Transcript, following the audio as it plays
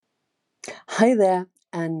Hi there,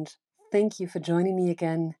 and thank you for joining me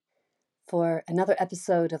again for another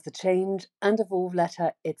episode of the Change and Evolve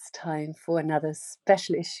letter. It's time for another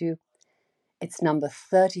special issue. It's number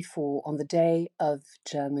 34 on the day of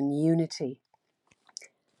German unity.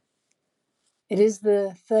 It is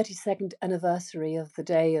the 32nd anniversary of the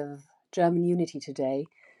day of German unity today.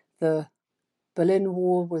 The Berlin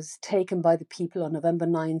Wall was taken by the people on November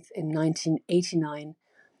 9th in 1989.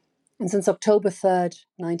 And since October 3rd,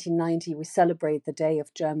 1990, we celebrate the day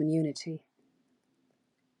of German unity.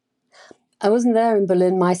 I wasn't there in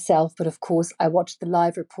Berlin myself, but of course I watched the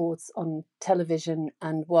live reports on television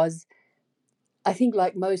and was, I think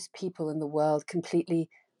like most people in the world, completely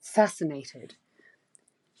fascinated.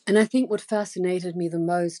 And I think what fascinated me the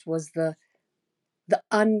most was the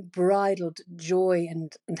unbridled joy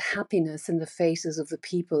and happiness in the faces of the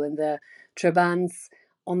people in their trabants,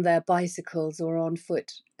 on their bicycles or on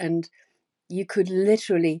foot. And you could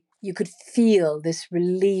feel this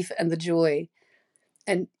relief and the joy.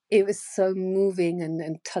 And it was so moving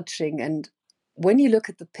and touching. And when you look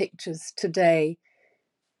at the pictures today,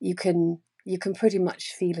 you can pretty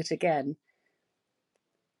much feel it again.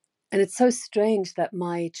 And it's so strange that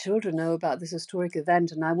my children know about this historic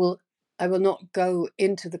event, and I will not go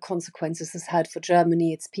into the consequences this had for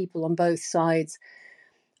Germany, its people on both sides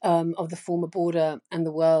of the former border and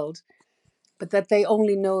the world, but that they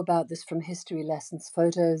only know about this from history lessons,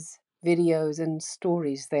 photos, videos, and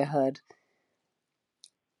stories they heard.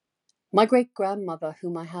 My great-grandmother,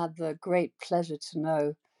 whom I had the great pleasure to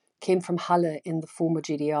know, came from Halle in the former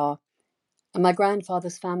GDR. And my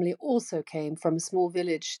grandfather's family also came from a small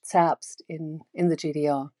village, Zerbst, in the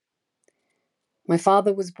GDR. My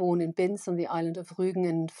father was born in Binz on the island of Rügen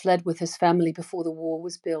and fled with his family before the wall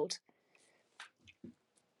was built.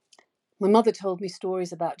 My mother told me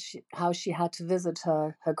stories about how she had to visit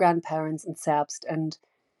her grandparents in Zerbst, and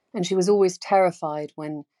she was always terrified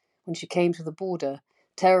when she came to the border,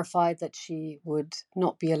 terrified that she would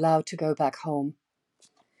not be allowed to go back home.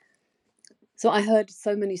 So I heard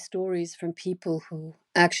so many stories from people who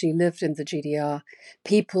actually lived in the GDR,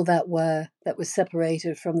 people that were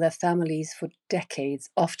separated from their families for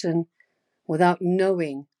decades, often without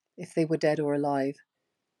knowing if they were dead or alive.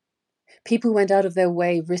 People went out of their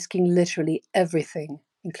way, risking literally everything,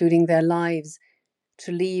 including their lives,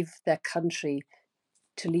 to leave their country,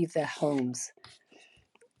 to leave their homes.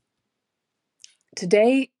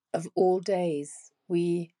 Today, of all days,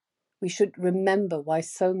 we should remember why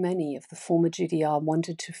so many of the former GDR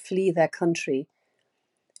wanted to flee their country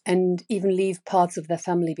and even leave parts of their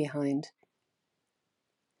family behind.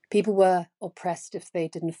 People were oppressed if they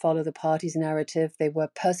didn't follow the party's narrative. They were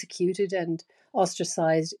persecuted and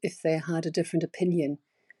ostracized if they had a different opinion.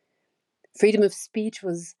 Freedom of speech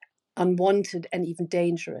was unwanted and even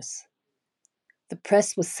dangerous. The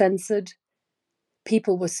press was censored,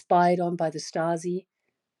 people were spied on by the Stasi,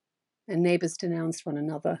 and neighbors denounced one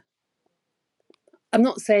another. I'm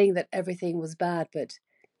not saying that everything was bad, but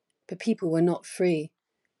people were not free.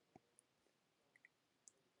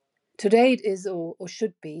 Today it is, or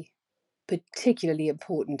should be, particularly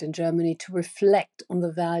important in Germany to reflect on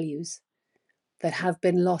the values that have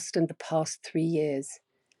been lost in the past 3 years.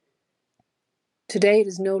 Today it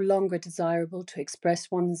is no longer desirable to express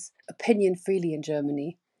one's opinion freely in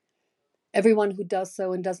Germany. Everyone who does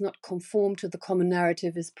so and does not conform to the common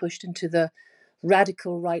narrative is pushed into the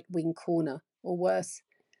radical right-wing corner, or worse.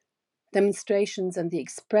 Demonstrations and the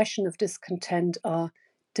expression of discontent are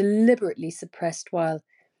deliberately suppressed while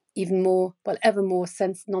ever more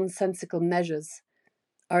nonsensical measures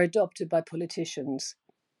are adopted by politicians.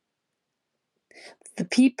 The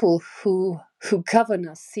people who govern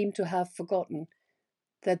us seem to have forgotten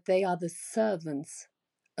that they are the servants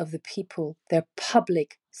of the people. They're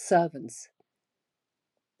public servants.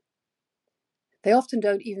 They often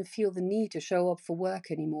don't even feel the need to show up for work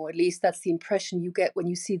anymore. At least that's the impression you get when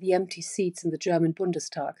you see the empty seats in the German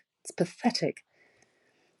Bundestag. It's pathetic.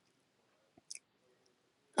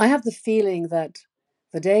 I have the feeling that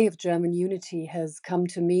the day of German unity has come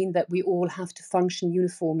to mean that we all have to function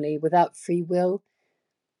uniformly, without free will,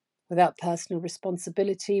 without personal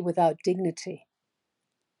responsibility, without dignity.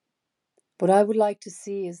 What I would like to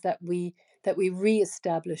see is that we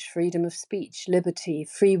re-establish freedom of speech, liberty,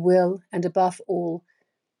 free will, and above all,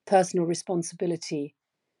 personal responsibility,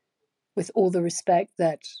 with all the respect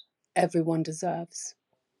that everyone deserves.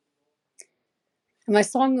 And my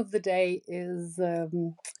song of the day is,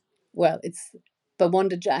 it's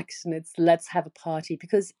Wanda Jackson. It's Let's Have a Party,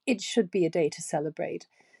 because it should be a day to celebrate.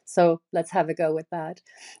 So let's have a go with that.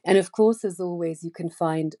 And of course, as always, you can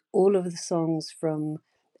find all of the songs from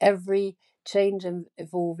every Change and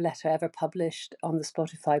Evolve letter ever published on the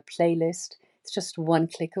Spotify playlist. It's just one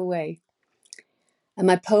click away. And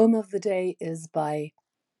my poem of the day is by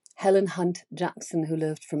Helen Hunt Jackson, who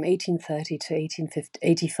lived from 1830 to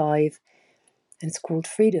 1885, and it's called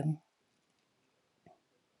Freedom.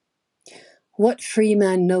 What free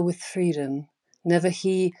man knoweth freedom? Never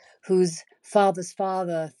he whose father's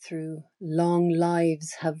father through long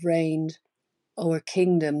lives have reigned o'er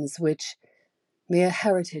kingdoms which mere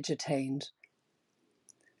heritage attained.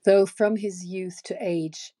 Though from his youth to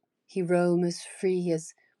age he roam as free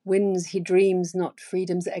as winds, he dreams not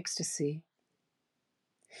freedom's ecstasy.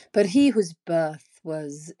 But he whose birth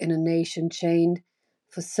was in a nation chained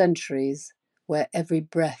for centuries, where every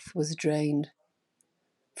breath was drained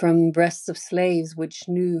from breasts of slaves which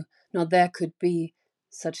knew not there could be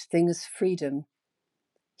such thing as freedom,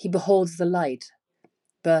 he beholds the light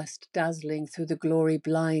burst dazzling through the glory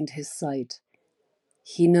blind his sight.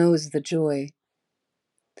 He knows the joy.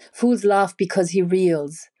 Fools laugh because he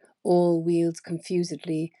reels, all wields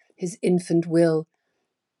confusedly his infant will.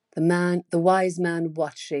 The wise man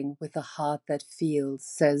watching with a heart that feels,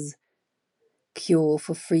 says, cure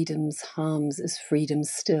for freedom's harms is freedom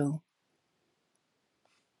still.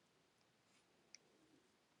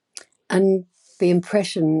 And the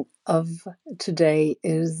impression of today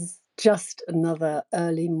is just another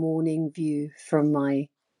early morning view from my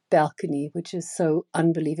balcony, which is so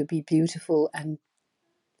unbelievably beautiful and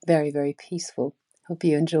very, very peaceful. Hope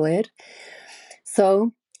you enjoy it.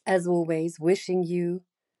 So, as always, wishing you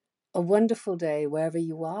a wonderful day wherever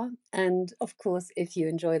you are. And of course, if you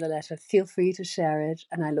enjoy the letter, feel free to share it.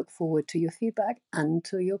 And I look forward to your feedback and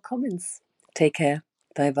to your comments. Take care.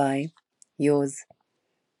 Bye bye. Yours,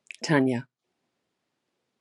 Tanya.